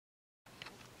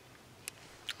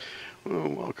Well,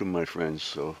 welcome my friends.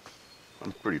 So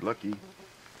I'm pretty lucky.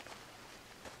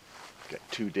 Got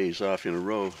 2 days off in a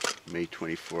row, May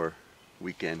 24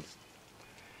 weekend.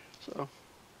 So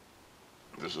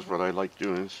this is what I like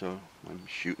doing, so I'm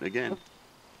shooting again.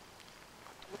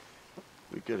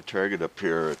 We've got a target up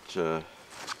here at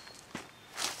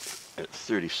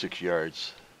 36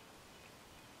 yards.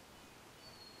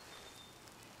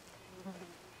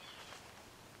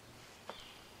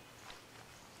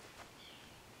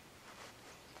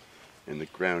 And the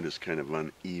ground is kind of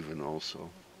uneven also.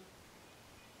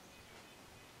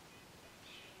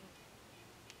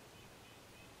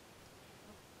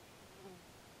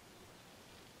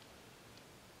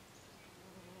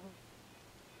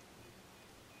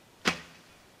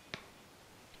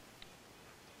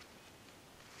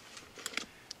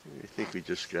 I think we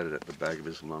just got it at the back of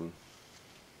his lung.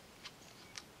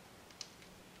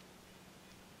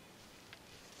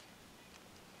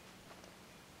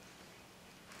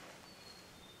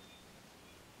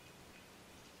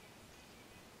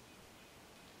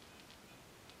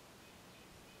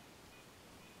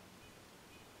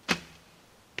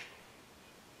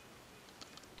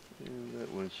 And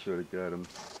that one sort of got him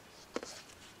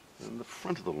on the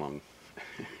front of the lung.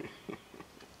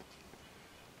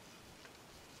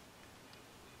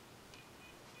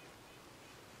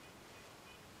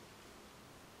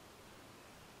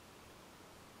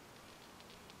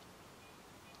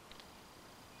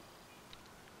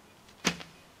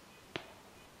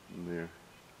 There.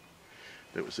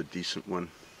 That was a decent one.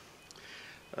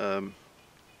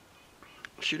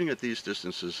 Shooting at these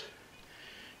distances,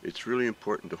 it's really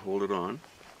important to hold it on.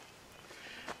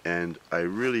 And I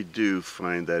really do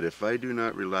find that if I do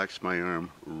not relax my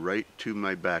arm right to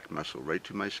my back muscle, right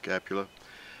to my scapula,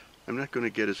 I'm not going to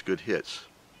get as good hits,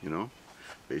 you know.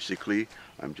 Basically,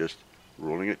 I'm just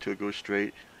rolling it till it goes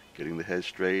straight, getting the head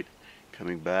straight,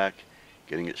 coming back,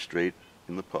 getting it straight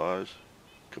in the paws,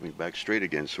 coming back straight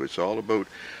again. So it's all about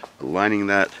aligning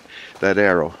that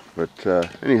arrow. But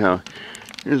anyhow,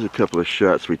 here's a couple of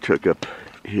shots we took up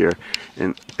here.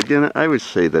 And again, I would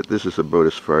say that this is about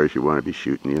as far as you want to be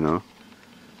shooting, you know.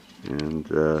 And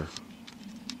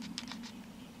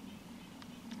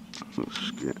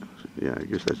yeah, I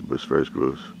guess that's about as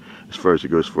far as it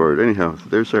goes forward. Anyhow,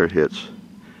 there's our hits.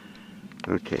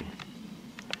 Okay,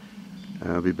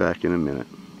 I'll be back in a minute.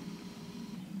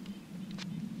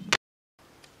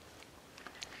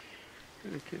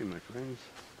 Okay, my friends,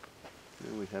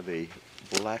 now we have a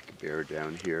black bear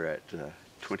down here at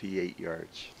 28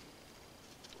 yards.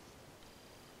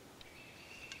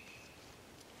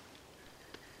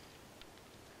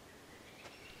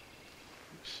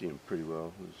 See him pretty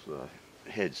well.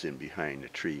 His head's in behind the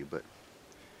tree, but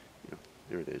you know,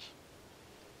 there it is.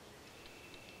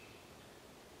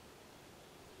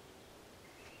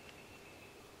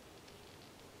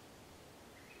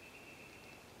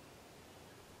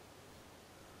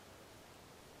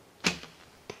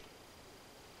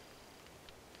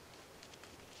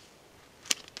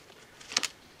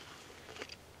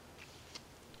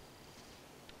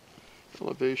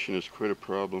 Elevation is quite a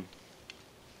problem.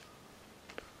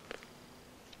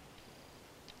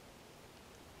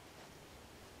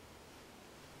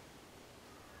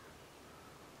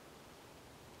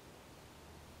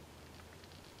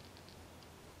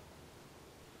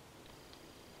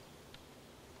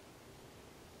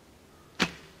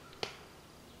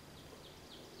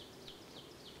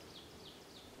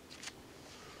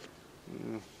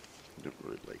 I don't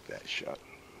really like that shot,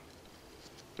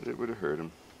 but it would have hurt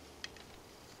him.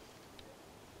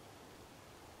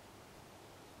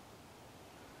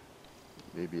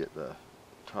 Maybe at the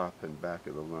top and back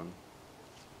of the lung.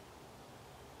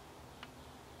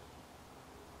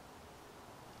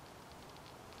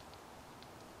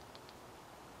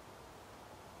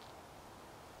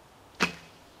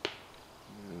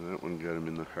 And that one got him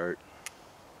in the heart.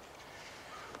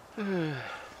 A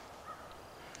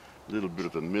little bit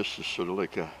of a miss is sort of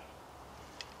like a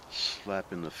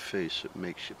slap in the face that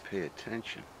makes you pay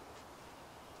attention.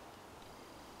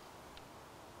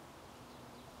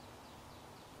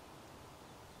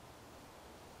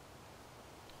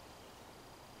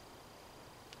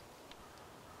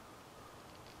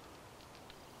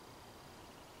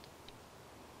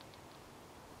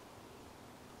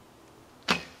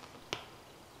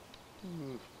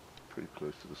 Pretty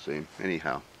close to the same.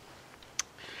 Anyhow,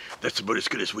 that's about as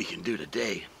good as we can do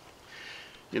today.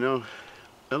 You know,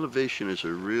 elevation is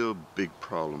a real big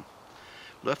problem.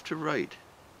 Left to right,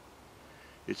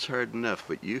 it's hard enough,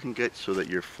 but you can get so that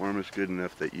your form is good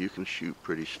enough that you can shoot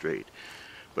pretty straight.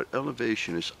 But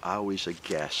elevation is always a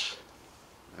guess,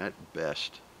 at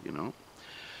best, you know.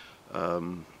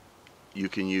 you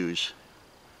can use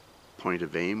point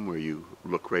of aim where you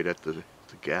look right at the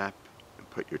gap and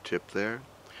put your tip there,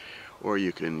 or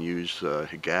you can use a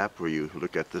gap where you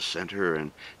look at the center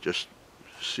and just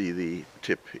see the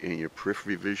tip in your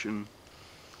periphery vision.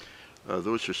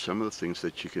 Those are some of the things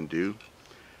that you can do.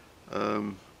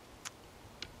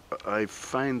 I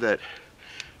find that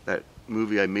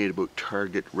movie I made about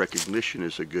target recognition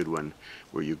is a good one,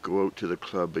 where you go out to the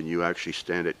club and you actually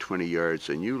stand at 20 yards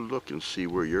and you look and see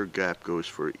where your gap goes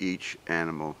for each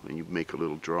animal, and you make a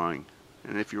little drawing.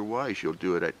 And if you're wise, you'll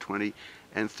do it at 20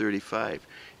 and 35.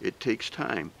 It takes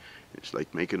time. It's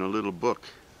like making a little book,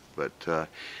 but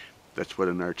that's what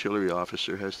an artillery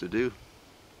officer has to do.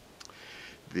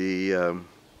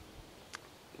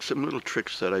 Some little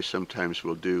tricks that I sometimes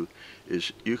will do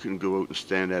is you can go out and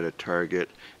stand at a target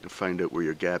and find out where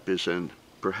your gap is, and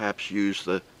perhaps use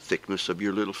the thickness of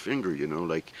your little finger, you know,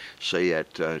 like say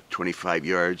at 25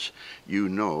 yards, you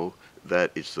know that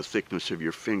it's the thickness of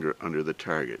your finger under the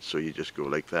target. So you just go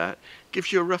like that.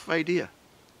 Gives you a rough idea.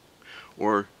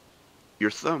 Or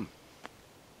your thumb,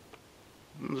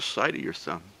 on the side of your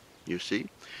thumb, you see?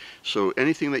 So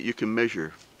anything that you can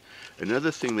measure. Another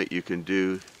thing that you can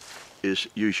do is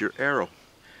use your arrow.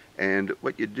 And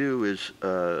what you do is,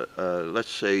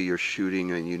 let's say you're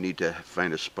shooting and you need to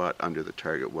find a spot under the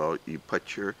target. Well, you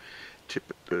put your tip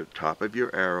at the top of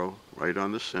your arrow right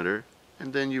on the center,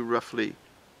 and then you roughly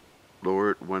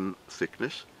lower it one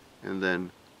thickness, and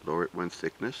then lower it one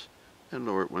thickness, and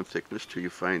lower it one thickness till you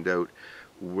find out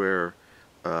where,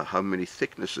 how many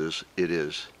thicknesses it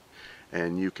is.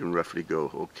 And you can roughly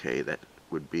go, okay, that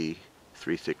would be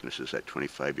 3 thicknesses at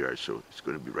 25 yards, so it's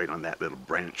going to be right on that little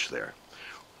branch there.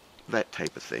 That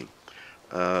type of thing.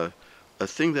 A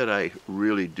thing that I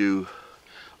really do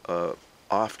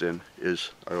often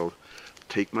is I'll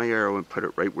take my arrow and put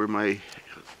it right where my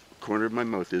corner of my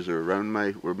mouth is, or around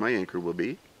where my anchor will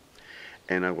be,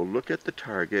 and I will look at the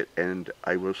target and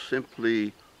I will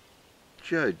simply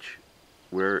judge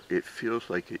where it feels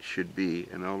like it should be,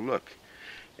 and I'll look,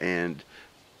 and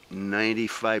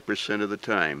 95% of the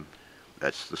time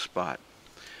that's the spot.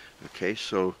 Okay,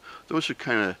 so those are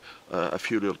kind of a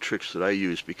few little tricks that I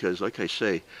use, because like I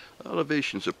say,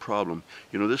 elevation's a problem.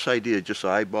 You know, this idea of just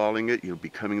eyeballing it, you know,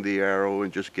 becoming the arrow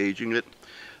and just gauging it,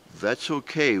 that's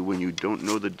okay when you don't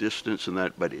know the distance and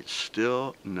that, but it's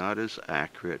still not as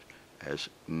accurate as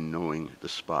knowing the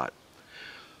spot.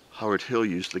 Howard Hill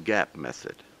used the gap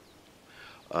method.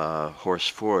 Horace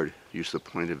Ford used the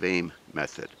point of aim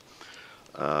method.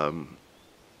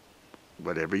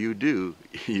 Whatever you do,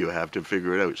 you have to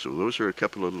figure it out. So those are a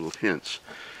couple of little hints.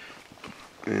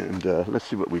 And let's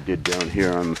see what we did down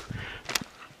here on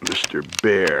Mr.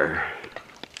 Bear.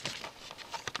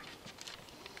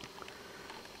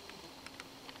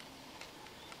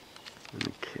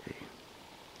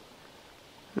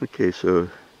 Okay, so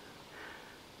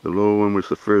the low one was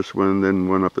the first one, then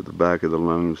one up at the back of the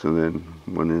lungs, and then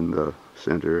one in the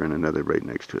center and another right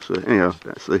next to it. So anyhow,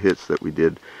 that's the hits that we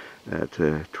did at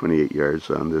 28 yards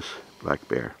on this black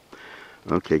bear.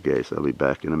 Okay guys, I'll be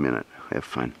back in a minute. Have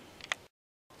fun.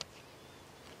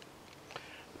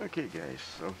 Okay guys,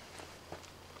 so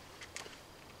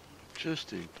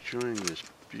just enjoying this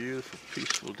beautiful,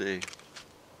 peaceful day.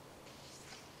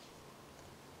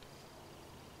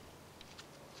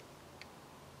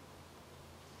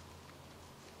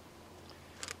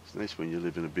 It's nice when you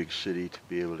live in a big city to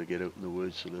be able to get out in the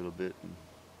woods a little bit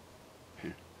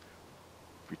and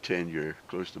pretend you're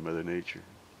close to Mother Nature.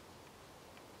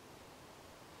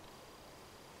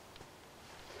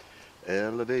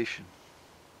 Elevation.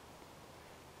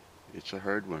 It's a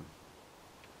hard one.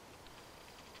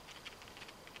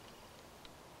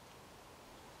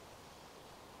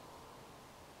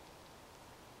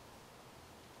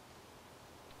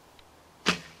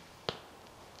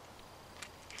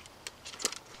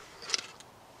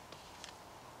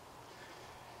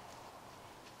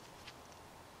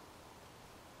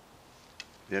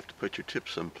 You have to put your tip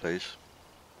someplace.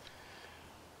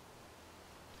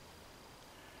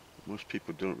 Most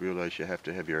people don't realize you have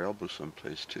to have your elbow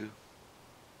someplace too.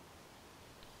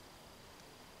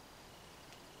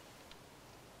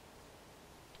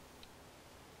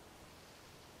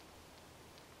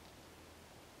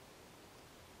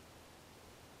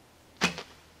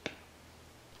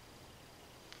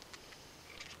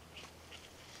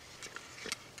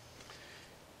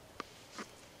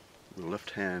 The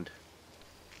left hand,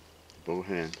 bow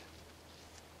hand,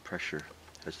 pressure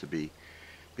has to be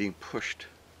being pushed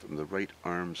from the right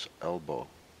arm's elbow.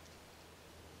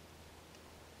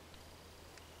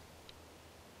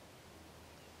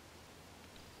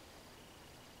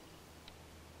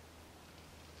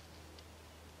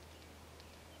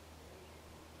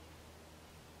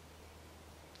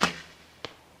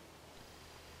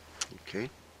 Okay?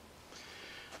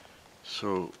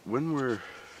 So when we're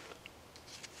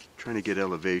trying to get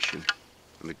elevation,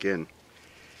 and again,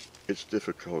 it's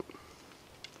difficult,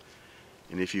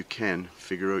 and if you can,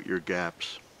 figure out your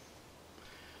gaps.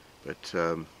 But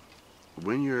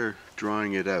when you're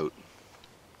drawing it out,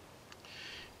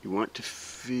 you want to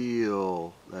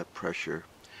feel that pressure.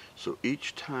 So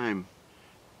each time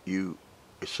you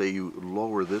say you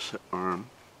lower this arm,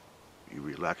 you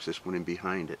relax this one in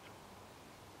behind it.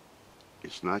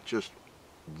 It's not just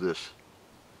this,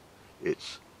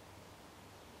 it's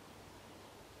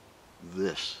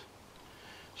this.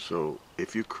 So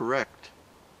if you correct,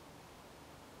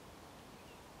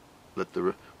 let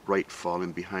the right fall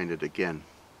in behind it again.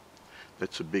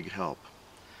 That's a big help.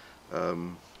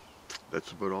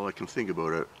 That's about all I can think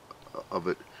about of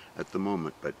it at the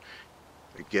moment. But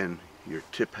again, your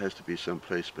tip has to be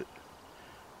someplace, but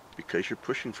because you're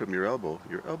pushing from your elbow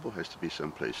has to be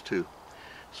someplace too.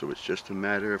 So it's just a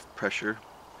matter of pressure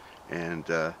and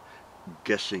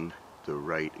guessing the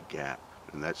right gap,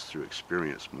 and that's through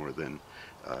experience more than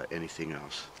anything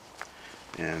else.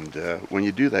 And when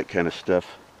you do that kind of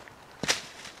stuff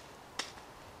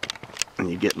and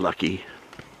you get lucky,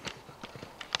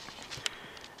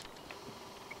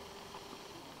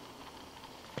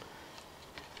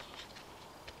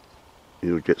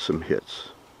 you'll get some hits.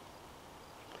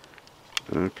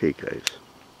 Okay guys,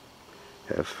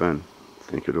 have fun,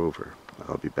 think it over.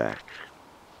 I'll be back.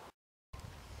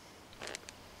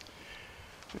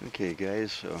 Okay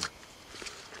guys, so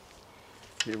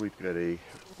here we've got a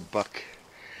buck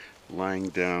lying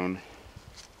down.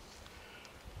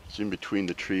 It's in between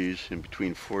the trees, in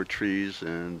between 4 trees,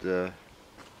 and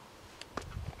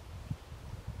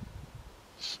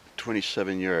it's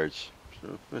 27 yards.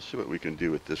 So let's see what we can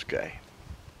do with this guy.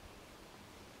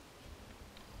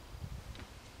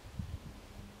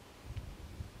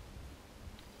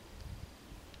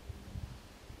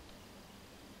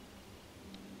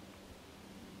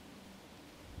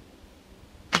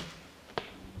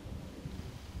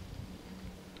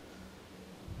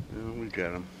 We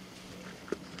got him.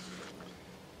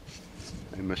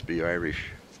 They must be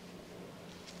Irish.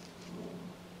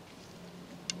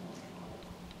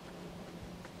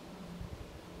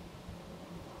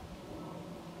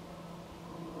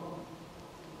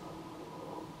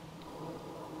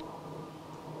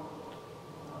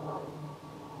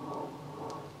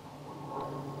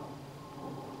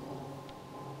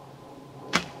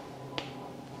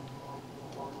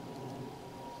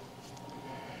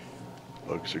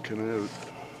 Bugs are coming out.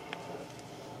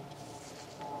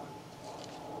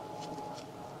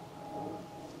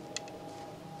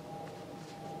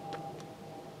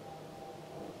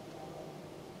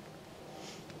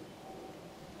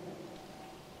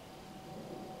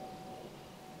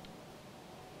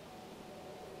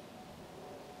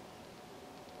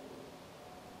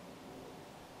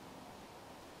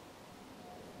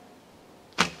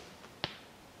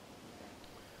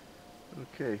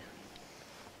 Okay.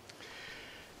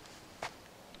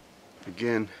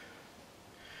 Again,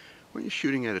 when you're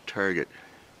shooting at a target,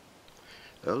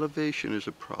 elevation is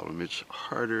a problem. It's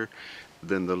harder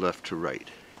than the left to right.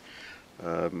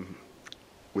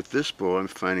 With this bow, I'm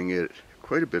finding it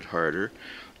quite a bit harder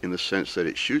in the sense that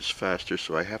it shoots faster,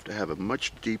 so I have to have a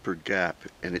much deeper gap,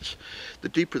 and it's the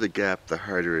deeper the gap, the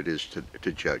harder it is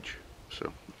to judge.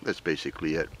 So that's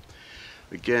basically it.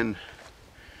 Again,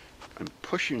 I'm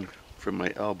pushing from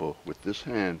my elbow with this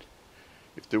hand.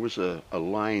 If there was a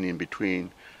line in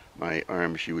between my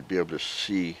arms, you would be able to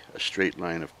see a straight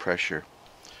line of pressure.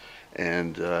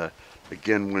 And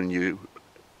again, when you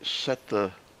set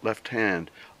the left hand,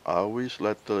 always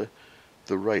let the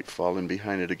right fall in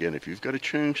behind it again. If you've got to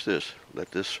change this,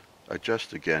 let this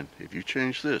adjust again. If you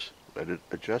change this, let it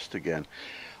adjust again.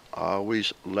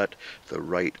 Always let the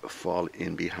right fall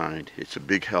in behind. It's a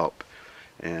big help.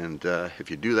 And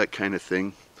if you do that kind of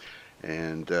thing,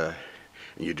 and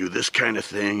you do this kind of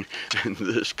thing, and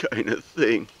this kind of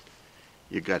thing,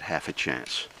 you got half a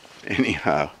chance.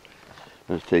 Anyhow,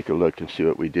 let's take a look and see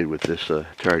what we did with this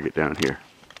target down here.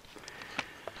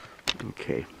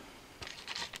 Okay.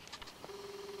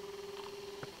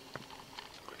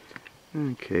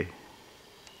 Okay.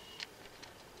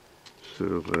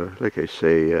 So, like I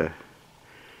say,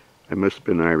 I must have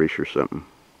been Irish or something.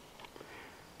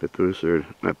 But those are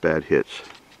not bad hits.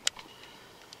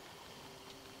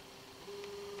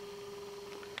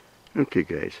 Okay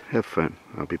guys, have fun.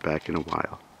 I'll be back in a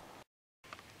while.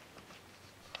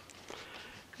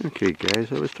 Okay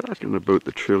guys, I was talking about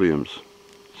the trilliums.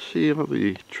 See all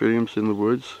the trilliums in the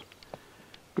woods?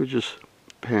 We'll just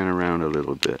pan around a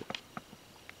little bit.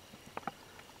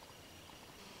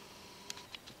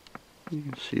 You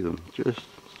can see them, just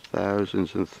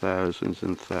thousands and thousands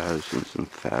and thousands and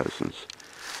thousands.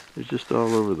 They're just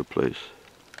all over the place.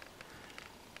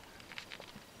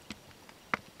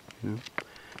 You know?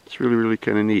 It's really, really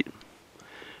kind of neat.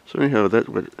 So anyhow,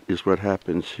 that is what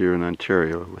happens here in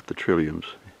Ontario with the trilliums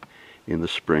in the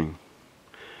spring.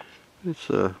 It's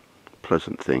a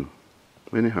pleasant thing.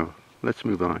 Anyhow, let's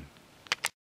move on.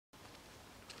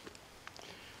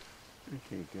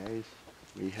 Okay guys,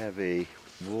 we have a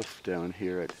wolf down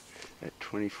here at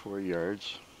 24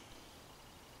 yards.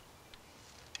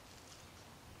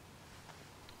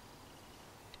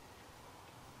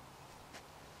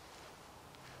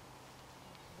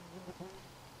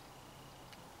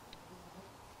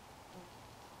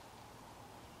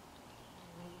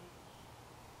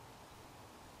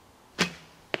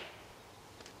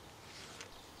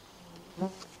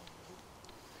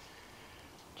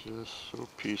 Just so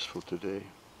peaceful today.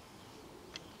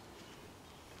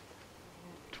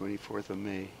 24th of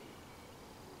May.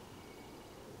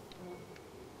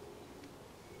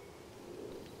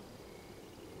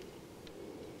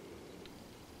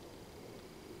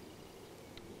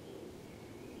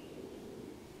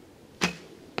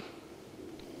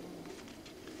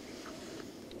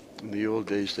 In the old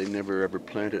days, they never ever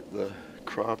planted the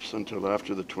crops until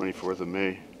after the 24th of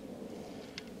May.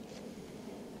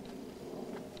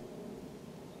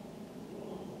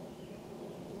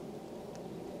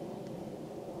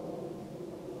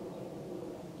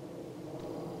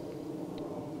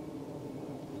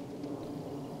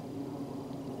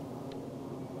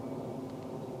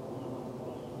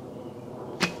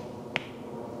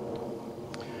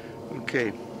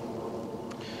 Okay,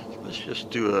 so let's just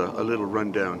do a little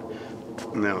rundown.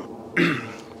 Now,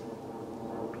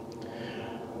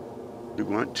 we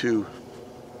want to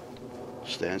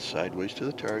stand sideways to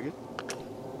the target.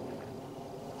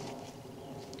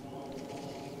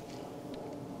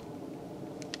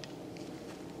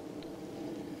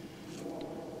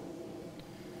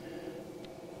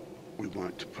 We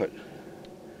want to put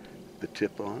the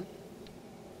tip on.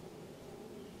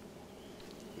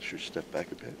 Let's just step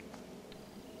back a bit.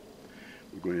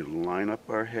 We're going to line up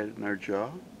our head and our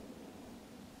jaw.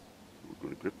 We're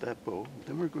going to grip that bow.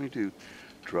 Then we're going to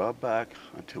draw back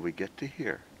until we get to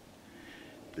here.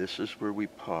 This is where we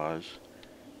pause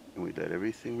and we let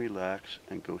everything relax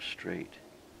and go straight.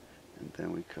 And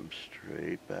then we come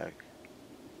straight back.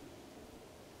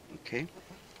 Okay?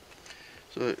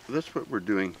 So that's what we're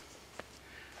doing.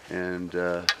 And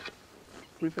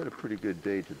we've had a pretty good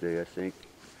day today, I think.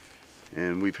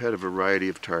 And we've had a variety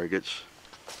of targets.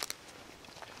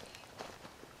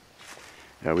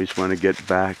 I always want to get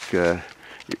back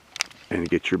and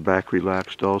get your back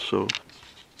relaxed also.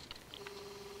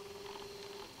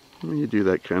 When you do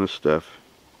that kind of stuff,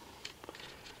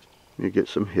 you get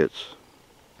some hits.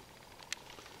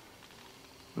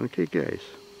 Okay guys,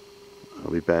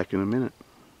 I'll be back in a minute.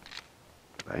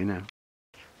 Bye now.